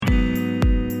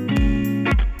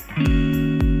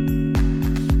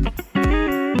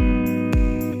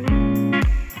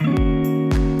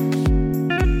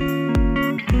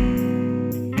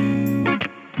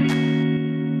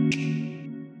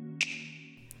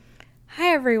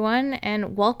Hi, everyone,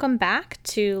 and welcome back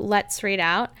to Let's Read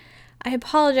Out. I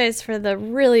apologize for the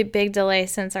really big delay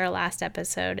since our last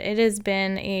episode. It has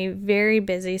been a very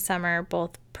busy summer,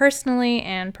 both personally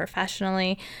and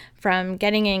professionally, from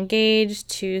getting engaged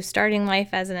to starting life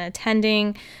as an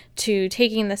attending to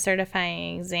taking the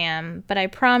certifying exam. But I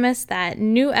promise that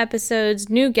new episodes,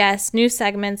 new guests, new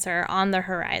segments are on the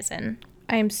horizon.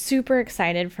 I am super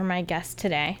excited for my guest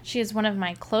today. She is one of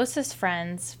my closest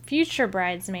friends, future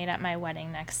bridesmaid at my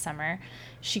wedding next summer.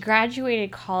 She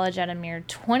graduated college at a mere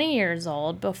 20 years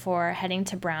old before heading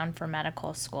to Brown for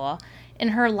medical school. In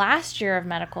her last year of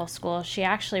medical school, she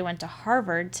actually went to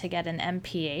Harvard to get an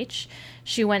MPH.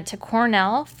 She went to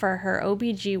Cornell for her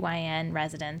OBGYN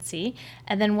residency,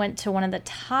 and then went to one of the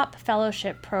top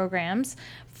fellowship programs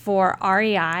for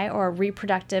REI, or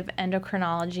reproductive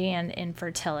endocrinology and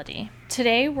infertility.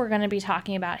 Today, we're going to be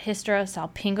talking about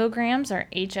hysterosalpingograms, or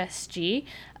HSG,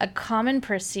 a common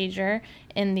procedure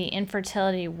in the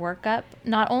infertility workup,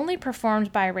 not only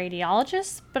performed by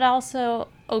radiologists, but also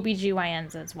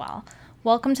OBGYNs as well.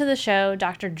 Welcome to the show,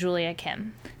 Dr. Julia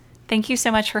Kim. Thank you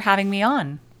so much for having me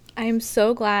on. I'm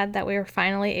so glad that we were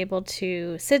finally able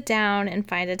to sit down and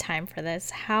find a time for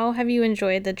this. How have you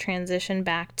enjoyed the transition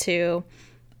back to,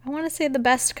 I want to say, the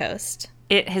best coast?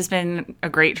 It has been a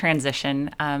great transition.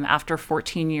 After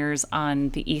 14 years on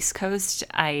the East Coast,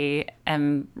 I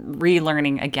am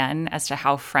relearning again as to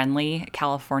how friendly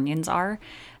Californians are,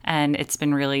 and it's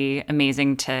been really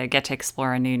amazing to get to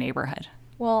explore a new neighborhood.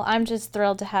 Well, I'm just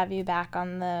thrilled to have you back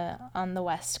on the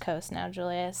West Coast now,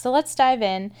 Julia. So let's dive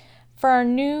in. For our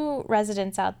new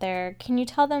residents out there, can you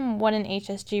tell them what an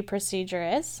HSG procedure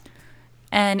is?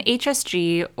 An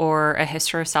HSG, or a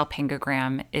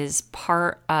hysterosalpingogram, is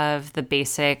part of the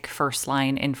basic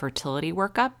first-line infertility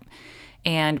workup,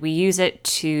 and we use it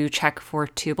to check for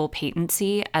tubal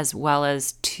patency as well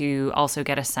as to also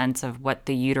get a sense of what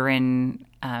the uterine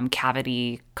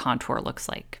cavity contour looks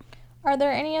like. Are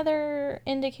there any other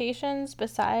indications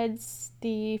besides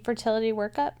the fertility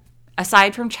workup?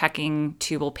 Aside from checking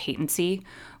tubal patency,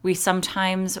 we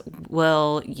sometimes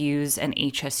will use an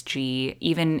HSG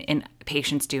even in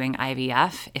patients doing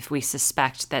IVF if we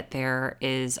suspect that there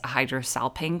is a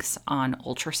hydrosalpinx on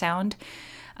ultrasound.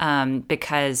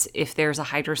 Because if there's a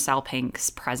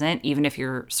hydrosalpinx present, even if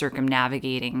you're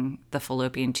circumnavigating the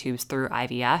fallopian tubes through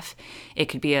IVF, it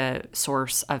could be a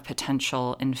source of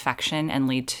potential infection and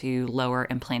lead to lower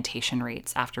implantation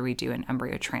rates after we do an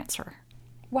embryo transfer.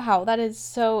 Wow, that is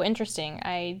so interesting.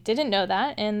 I didn't know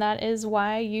that, and that is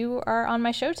why you are on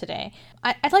my show today.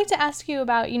 I'd like to ask you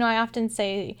about, I often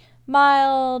say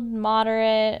mild,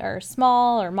 moderate, or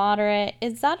small, or moderate.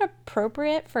 Is that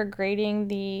appropriate for grading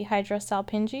the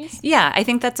hydrosalpinges? Yeah, I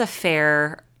think that's a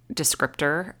fair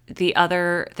descriptor. The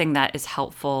other thing that is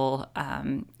helpful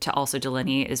to also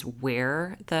delineate is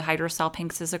where the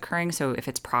hydrosalpinx is occurring. So if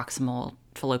it's proximal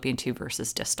fallopian tube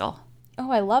versus distal. Oh,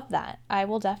 I love that. I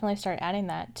will definitely start adding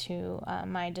that to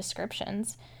my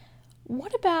descriptions.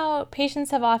 What about,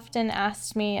 patients have often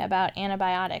asked me about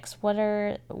antibiotics. What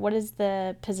is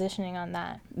the positioning on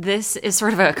that? This is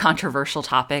sort of a controversial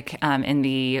topic in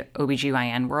the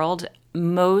OBGYN world.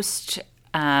 Most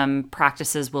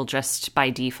practices will just by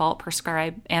default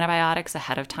prescribe antibiotics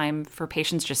ahead of time for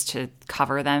patients just to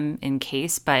cover them in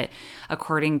case. But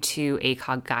according to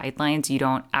ACOG guidelines, you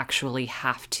don't actually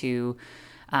have to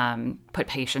put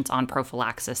patients on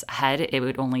prophylaxis ahead. It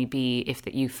would only be if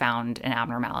that you found an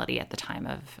abnormality at the time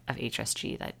of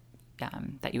HSG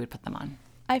that you would put them on.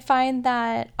 I find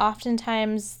that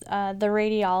oftentimes the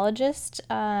radiologist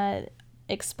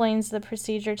explains the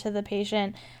procedure to the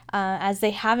patient as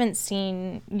they haven't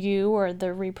seen you or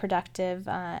the reproductive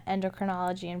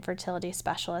endocrinology and fertility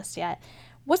specialist yet.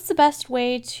 What's the best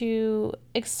way to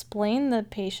explain the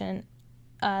patient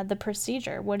the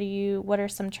procedure? What are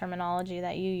some terminology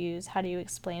that you use? How do you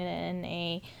explain it in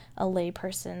a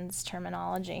layperson's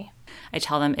terminology? I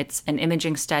tell them it's an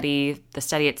imaging study. The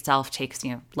study itself takes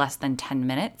less than 10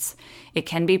 minutes. It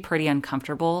can be pretty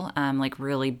uncomfortable, like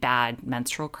really bad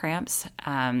menstrual cramps.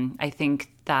 I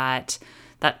think that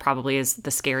probably is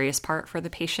the scariest part for the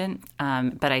patient.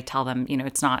 But I tell them,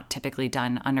 it's not typically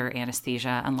done under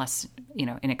anesthesia unless,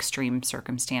 in extreme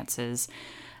circumstances,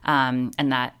 and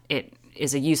that it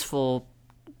is a useful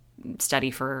study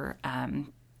for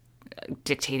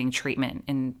dictating treatment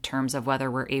in terms of whether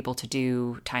we're able to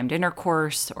do timed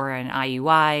intercourse or an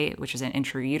IUI, which is an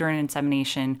intrauterine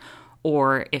insemination,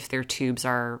 or if their tubes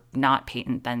are not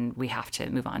patent, then we have to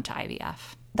move on to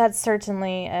IVF. That's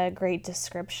certainly a great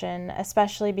description,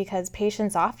 especially because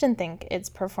patients often think it's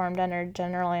performed under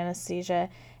general anesthesia,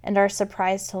 and are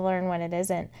surprised to learn when it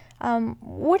isn't.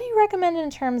 What do you recommend in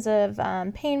terms of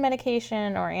pain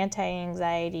medication or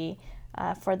anti-anxiety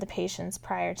for the patients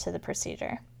prior to the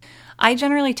procedure? I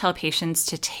generally tell patients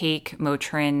to take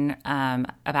Motrin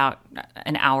about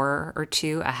an hour or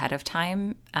two ahead of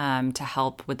time to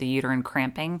help with the uterine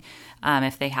cramping.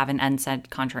 If they have an NSAID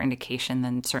contraindication,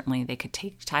 then certainly they could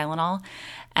take Tylenol.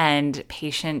 And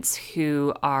patients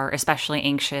who are especially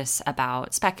anxious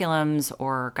about speculums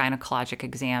or gynecologic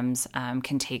exams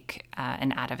can take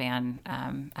an Ativan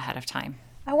ahead of time.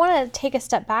 I want to take a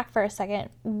step back for a second.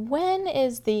 When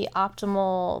is the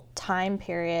optimal time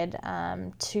period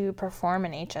to perform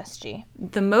an HSG?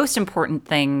 The most important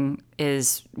thing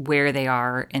is where they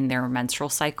are in their menstrual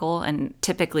cycle, and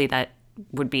typically that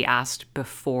would be asked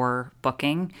before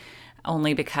booking,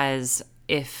 only because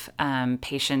if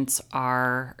patients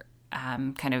are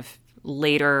kind of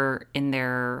later in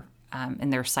their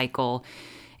cycle,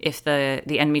 if the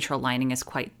endometrial lining is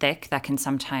quite thick, that can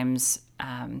sometimes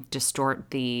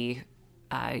distort the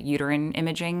uterine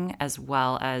imaging, as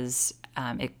well as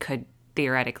it could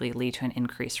theoretically lead to an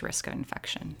increased risk of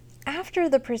infection. After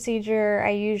the procedure,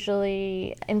 I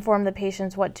usually inform the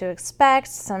patients what to expect,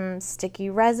 some sticky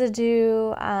residue.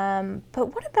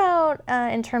 But what about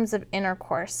in terms of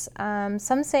intercourse?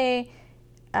 Some say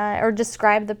or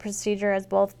describe the procedure as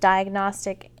both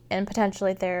diagnostic and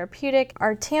potentially therapeutic.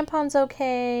 Are tampons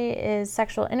okay? Is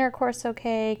sexual intercourse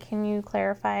okay? Can you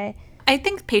clarify? I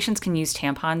think patients can use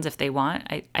tampons if they want.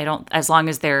 I don't, as long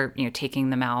as they're taking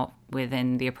them out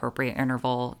within the appropriate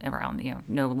interval, around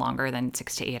no longer than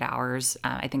 6 to 8 hours.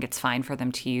 I think it's fine for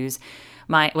them to use.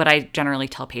 What I generally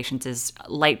tell patients is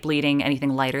light bleeding,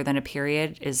 anything lighter than a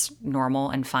period is normal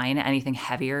and fine. Anything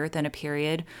heavier than a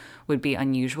period would be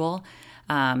unusual.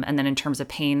 And then in terms of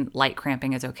pain, light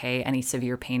cramping is okay. Any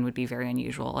severe pain would be very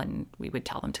unusual, and we would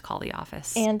tell them to call the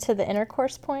office. And to the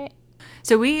intercourse point?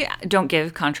 So we don't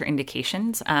give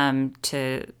contraindications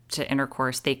to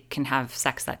intercourse. They can have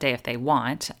sex that day if they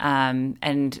want.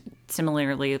 And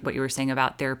similarly, what you were saying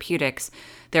about therapeutics,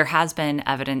 there has been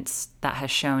evidence that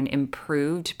has shown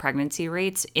improved pregnancy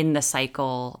rates in the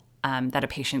cycle that a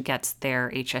patient gets their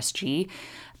HSG.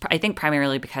 I think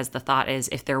primarily because the thought is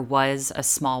if there was a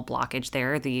small blockage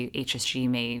there, the HSG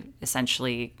may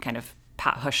essentially kind of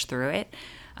push through it.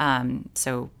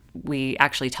 So we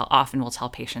actually often will tell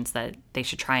patients that they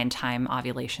should try and time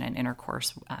ovulation and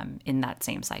intercourse in that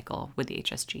same cycle with the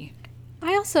HSG.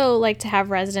 I also like to have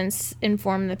residents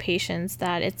inform the patients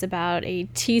that it's about a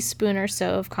teaspoon or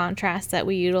so of contrast that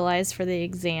we utilize for the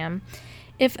exam.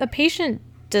 If a patient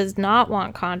does not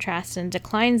want contrast and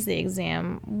declines the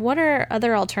exam, what are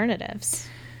other alternatives?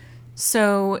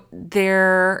 So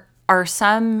there are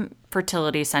some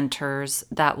fertility centers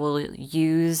that will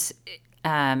use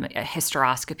a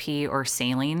hysteroscopy or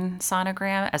saline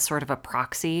sonogram as sort of a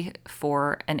proxy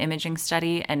for an imaging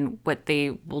study. And what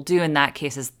they will do in that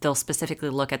case is they'll specifically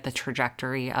look at the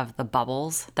trajectory of the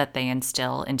bubbles that they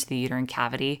instill into the uterine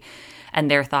cavity. And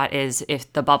their thought is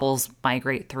if the bubbles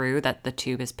migrate through, that the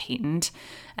tube is patent.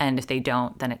 And if they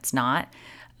don't, then it's not.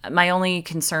 My only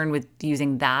concern with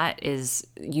using that is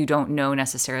you don't know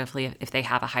necessarily if they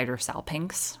have a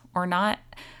hydrosalpinx or not.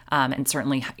 And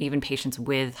certainly even patients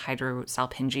with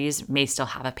hydrosalpinges may still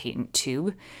have a patent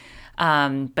tube.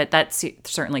 But that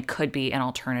certainly could be an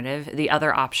alternative. The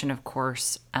other option, of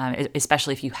course,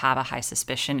 especially if you have a high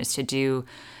suspicion, is to do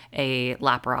a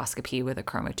laparoscopy with a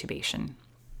chromotubation.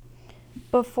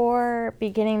 Before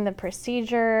beginning the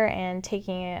procedure and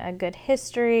taking a good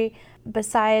history,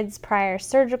 besides prior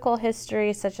surgical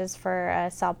history, such as for a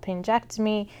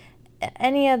salpingectomy,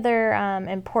 any other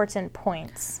important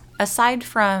points? Aside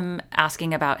from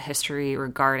asking about history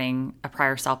regarding a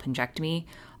prior salpingectomy,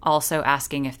 also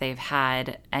asking if they've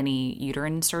had any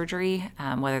uterine surgery,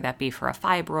 whether that be for a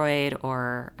fibroid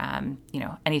or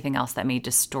anything else that may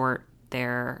distort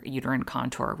their uterine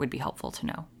contour, would be helpful to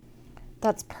know.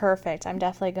 That's perfect. I'm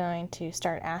definitely going to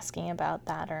start asking about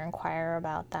that or inquire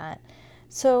about that.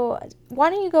 So why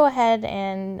don't you go ahead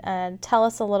and tell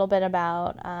us a little bit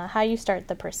about how you start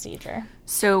the procedure?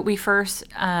 So we first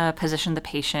position the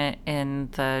patient in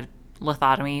the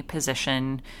lithotomy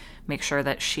position, make sure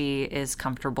that she is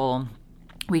comfortable.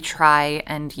 We try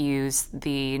and use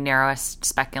the narrowest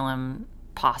speculum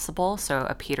possible, so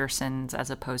a Peterson's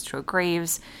as opposed to a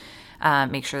Graves.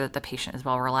 Make sure that the patient is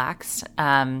well relaxed.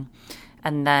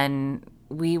 And then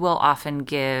we will often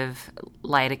give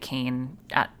lidocaine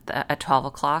at 12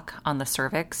 o'clock on the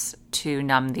cervix to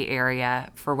numb the area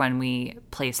for when we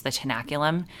place the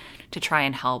tenaculum to try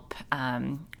and help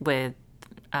with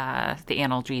the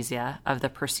analgesia of the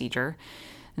procedure.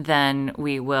 Then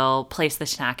we will place the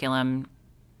tenaculum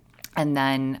and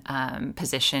then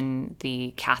position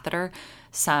the catheter.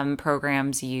 Some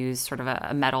programs use sort of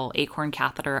a metal acorn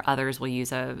catheter. Others will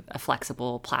use a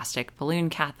flexible plastic balloon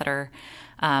catheter.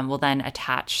 We'll then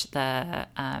attach the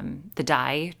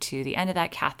dye to the end of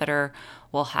that catheter.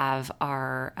 We'll have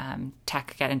our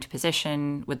tech get into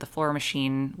position with the floor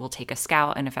machine. We'll take a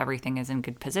scout, and if everything is in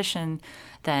good position,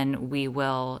 then we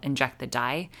will inject the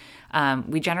dye.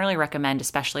 We generally recommend,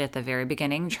 especially at the very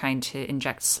beginning, trying to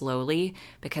inject slowly,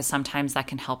 because sometimes that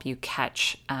can help you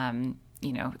catch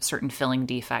certain filling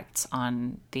defects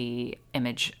on the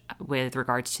image with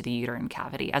regards to the uterine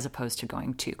cavity, as opposed to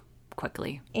going too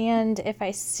quickly. And if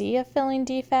I see a filling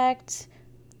defect,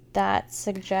 that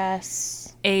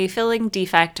suggests... A filling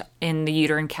defect in the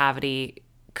uterine cavity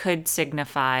could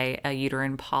signify a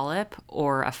uterine polyp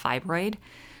or a fibroid.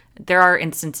 There are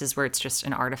instances where it's just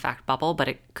an artifact bubble, but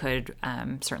it could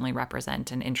certainly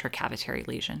represent an intracavitary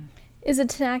lesion. Is a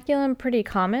tenaculum pretty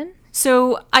common?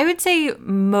 So I would say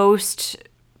most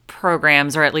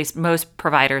programs, or at least most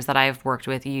providers that I've worked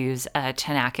with, use a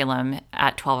tenaculum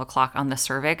at 12 o'clock on the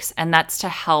cervix, and that's to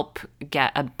help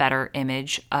get a better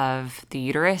image of the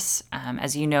uterus.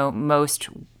 As you know, most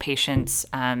patients'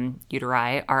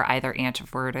 uteri are either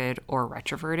anteverted or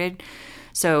retroverted.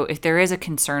 So if there is a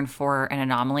concern for an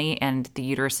anomaly and the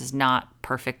uterus is not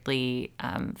perfectly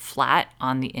flat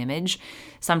on the image,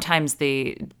 sometimes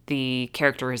the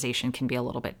characterization can be a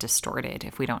little bit distorted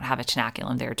if we don't have a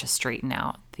tenaculum there to straighten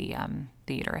out the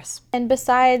uterus. And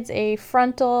besides a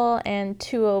frontal and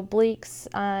two obliques,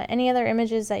 any other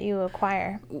images that you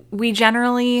acquire? We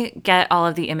generally get all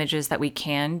of the images that we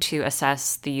can to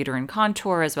assess the uterine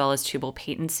contour as well as tubal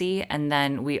patency, and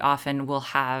then we often will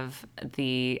have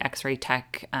the X-ray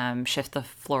tech shift the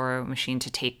fluoro machine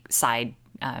to take side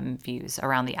views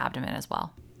around the abdomen as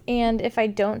well. And if I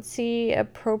don't see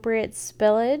appropriate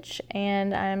spillage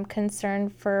and I'm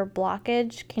concerned for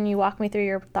blockage, can you walk me through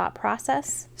your thought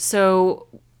process? So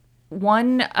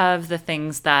one of the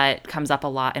things that comes up a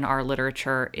lot in our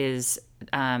literature is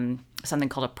something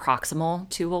called a proximal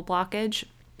tubal blockage.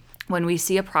 When we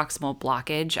see a proximal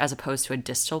blockage as opposed to a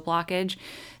distal blockage,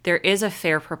 there is a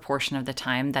fair proportion of the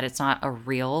time that it's not a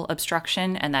real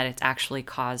obstruction and that it's actually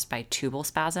caused by tubal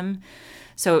spasm.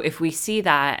 So if we see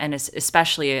that, and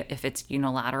especially if it's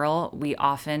unilateral, we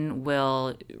often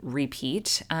will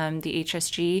repeat the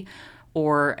HSG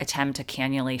or attempt a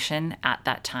cannulation at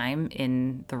that time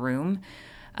in the room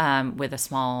with a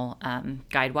small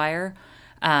guide wire,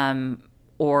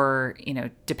 or,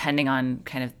 depending on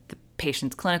kind of the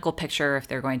patient's clinical picture, if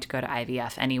they're going to go to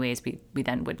IVF anyways, we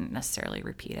then wouldn't necessarily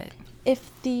repeat it.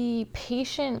 If the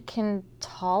patient can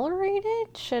tolerate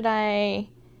it, should I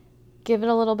give it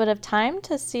a little bit of time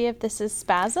to see if this is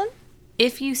spasm?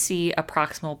 If you see a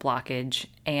proximal blockage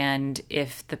and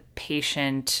if the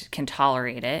patient can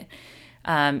tolerate it,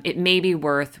 it may be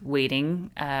worth waiting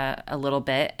a little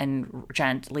bit and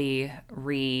gently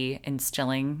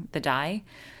reinstilling the dye.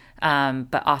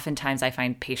 But oftentimes I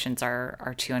find patients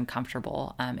are too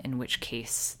uncomfortable, in which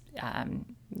case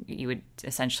you would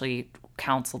essentially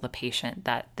counsel the patient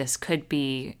that this could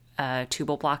be a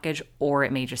tubal blockage, or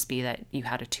it may just be that you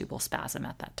had a tubal spasm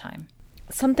at that time.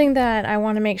 Something that I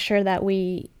want to make sure that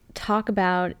we talk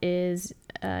about is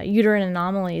uterine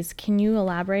anomalies. Can you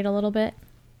elaborate a little bit?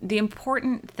 The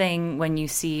important thing when you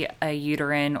see a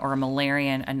uterine or a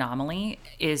Müllerian anomaly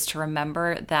is to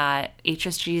remember that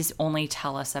HSGs only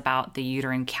tell us about the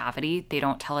uterine cavity. They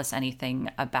don't tell us anything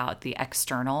about the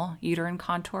external uterine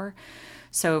contour.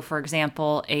 So, for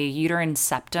example, a uterine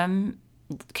septum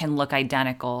can look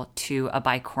identical to a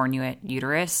bicornuate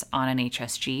uterus on an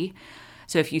HSG.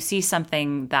 So if you see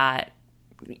something that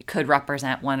could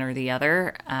represent one or the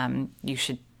other, you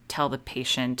should tell the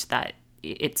patient that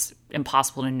it's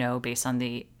impossible to know based on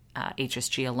the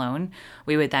HSG alone.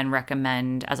 We would then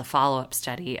recommend, as a follow-up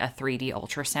study, a 3D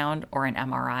ultrasound or an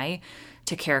MRI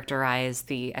to characterize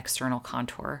the external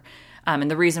contour. And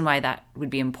the reason why that would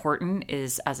be important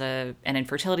is, as an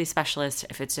infertility specialist,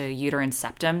 if it's a uterine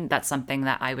septum, that's something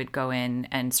that I would go in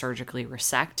and surgically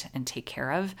resect and take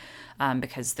care of,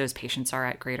 because those patients are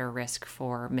at greater risk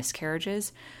for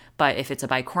miscarriages. But if it's a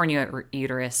bicornuate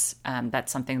uterus,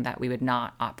 that's something that we would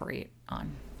not operate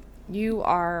on. You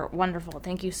are wonderful.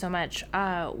 Thank you so much.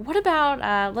 What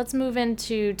about, let's move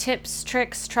into tips,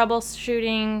 tricks,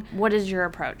 troubleshooting. What is your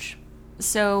approach?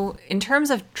 So in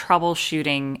terms of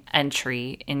troubleshooting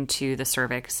entry into the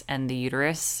cervix and the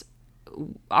uterus,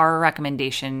 our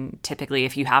recommendation typically,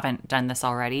 if you haven't done this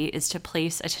already, is to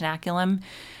place a tenaculum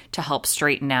to help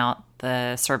straighten out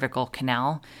the cervical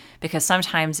canal. Because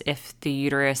sometimes if the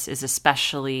uterus is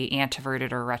especially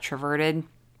anteverted or retroverted,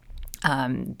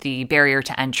 The barrier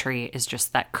to entry is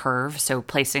just that curve. So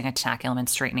placing a tenaculum and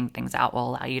straightening things out will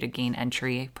allow you to gain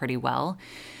entry pretty well.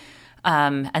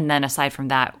 And then aside from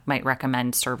that, might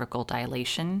recommend cervical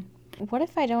dilation. What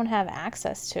if I don't have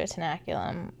access to a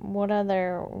tenaculum? What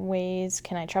other ways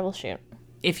can I troubleshoot?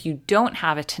 If you don't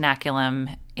have a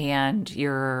tenaculum and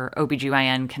your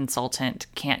OBGYN consultant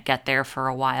can't get there for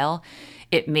a while,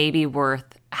 it may be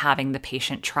worth having the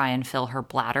patient try and fill her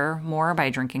bladder more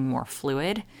by drinking more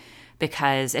fluid.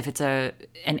 Because if it's an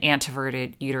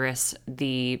anteverted uterus,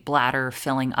 the bladder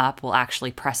filling up will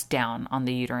actually press down on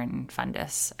the uterine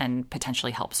fundus and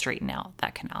potentially help straighten out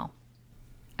that canal.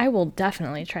 I will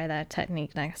definitely try that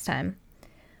technique next time.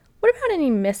 What about any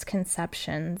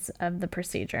misconceptions of the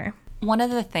procedure? One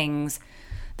of the things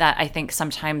that I think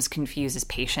sometimes confuses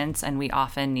patients, and we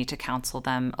often need to counsel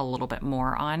them a little bit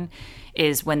more on,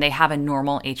 is when they have a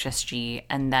normal HSG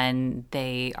and then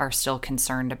they are still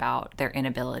concerned about their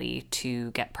inability to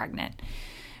get pregnant.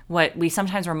 What we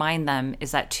sometimes remind them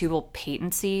is that tubal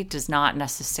patency does not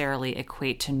necessarily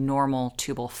equate to normal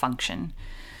tubal function.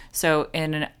 So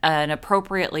in an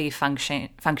appropriately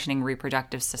functioning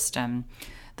reproductive system,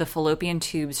 the fallopian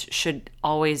tubes should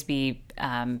always be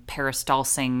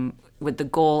peristalsing with the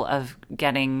goal of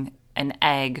getting an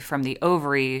egg from the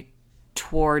ovary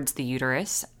towards the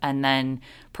uterus and then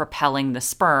propelling the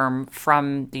sperm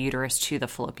from the uterus to the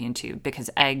fallopian tube, because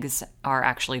eggs are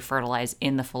actually fertilized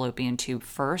in the fallopian tube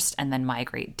first and then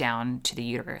migrate down to the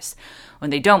uterus.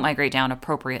 When they don't migrate down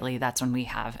appropriately, that's when we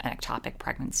have an ectopic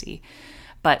pregnancy.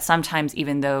 But sometimes,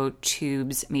 even though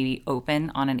tubes may be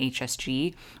open on an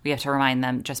HSG, we have to remind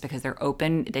them just because they're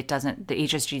open, the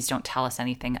HSGs don't tell us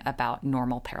anything about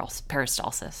normal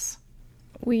peristalsis.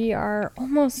 We are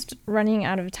almost running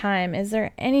out of time. Is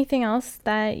there anything else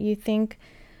that you think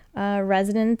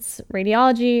residents,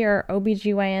 radiology, or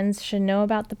OBGYNs should know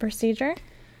about the procedure?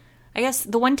 I guess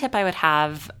the one tip I would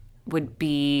have would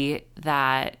be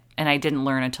that, and I didn't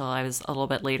learn until I was a little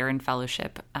bit later in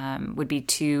fellowship, would be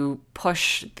to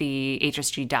push the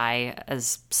HSG dye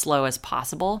as slow as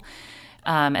possible.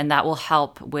 And that will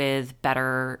help with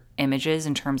better images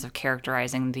in terms of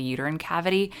characterizing the uterine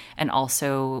cavity, and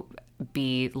also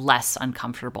be less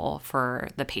uncomfortable for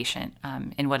the patient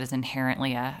in what is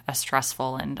inherently a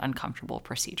stressful and uncomfortable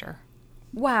procedure.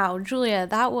 Wow, Julia,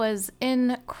 that was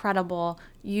incredible.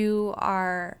 You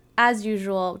are, as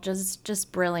usual,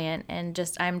 just brilliant, and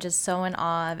I'm just so in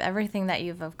awe of everything that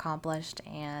you've accomplished,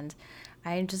 and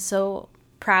I'm just so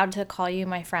proud to call you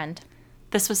my friend.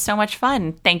 This was so much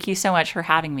fun. Thank you so much for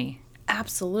having me.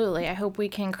 Absolutely. I hope we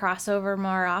can cross over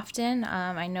more often.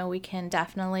 I know we can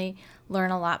definitely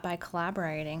learn a lot by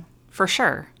collaborating. For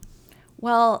sure.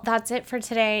 Well, that's it for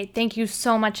today. Thank you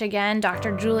so much again,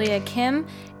 Dr. Julia Kim,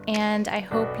 and I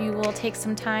hope you will take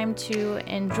some time to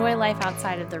enjoy life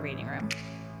outside of the reading room.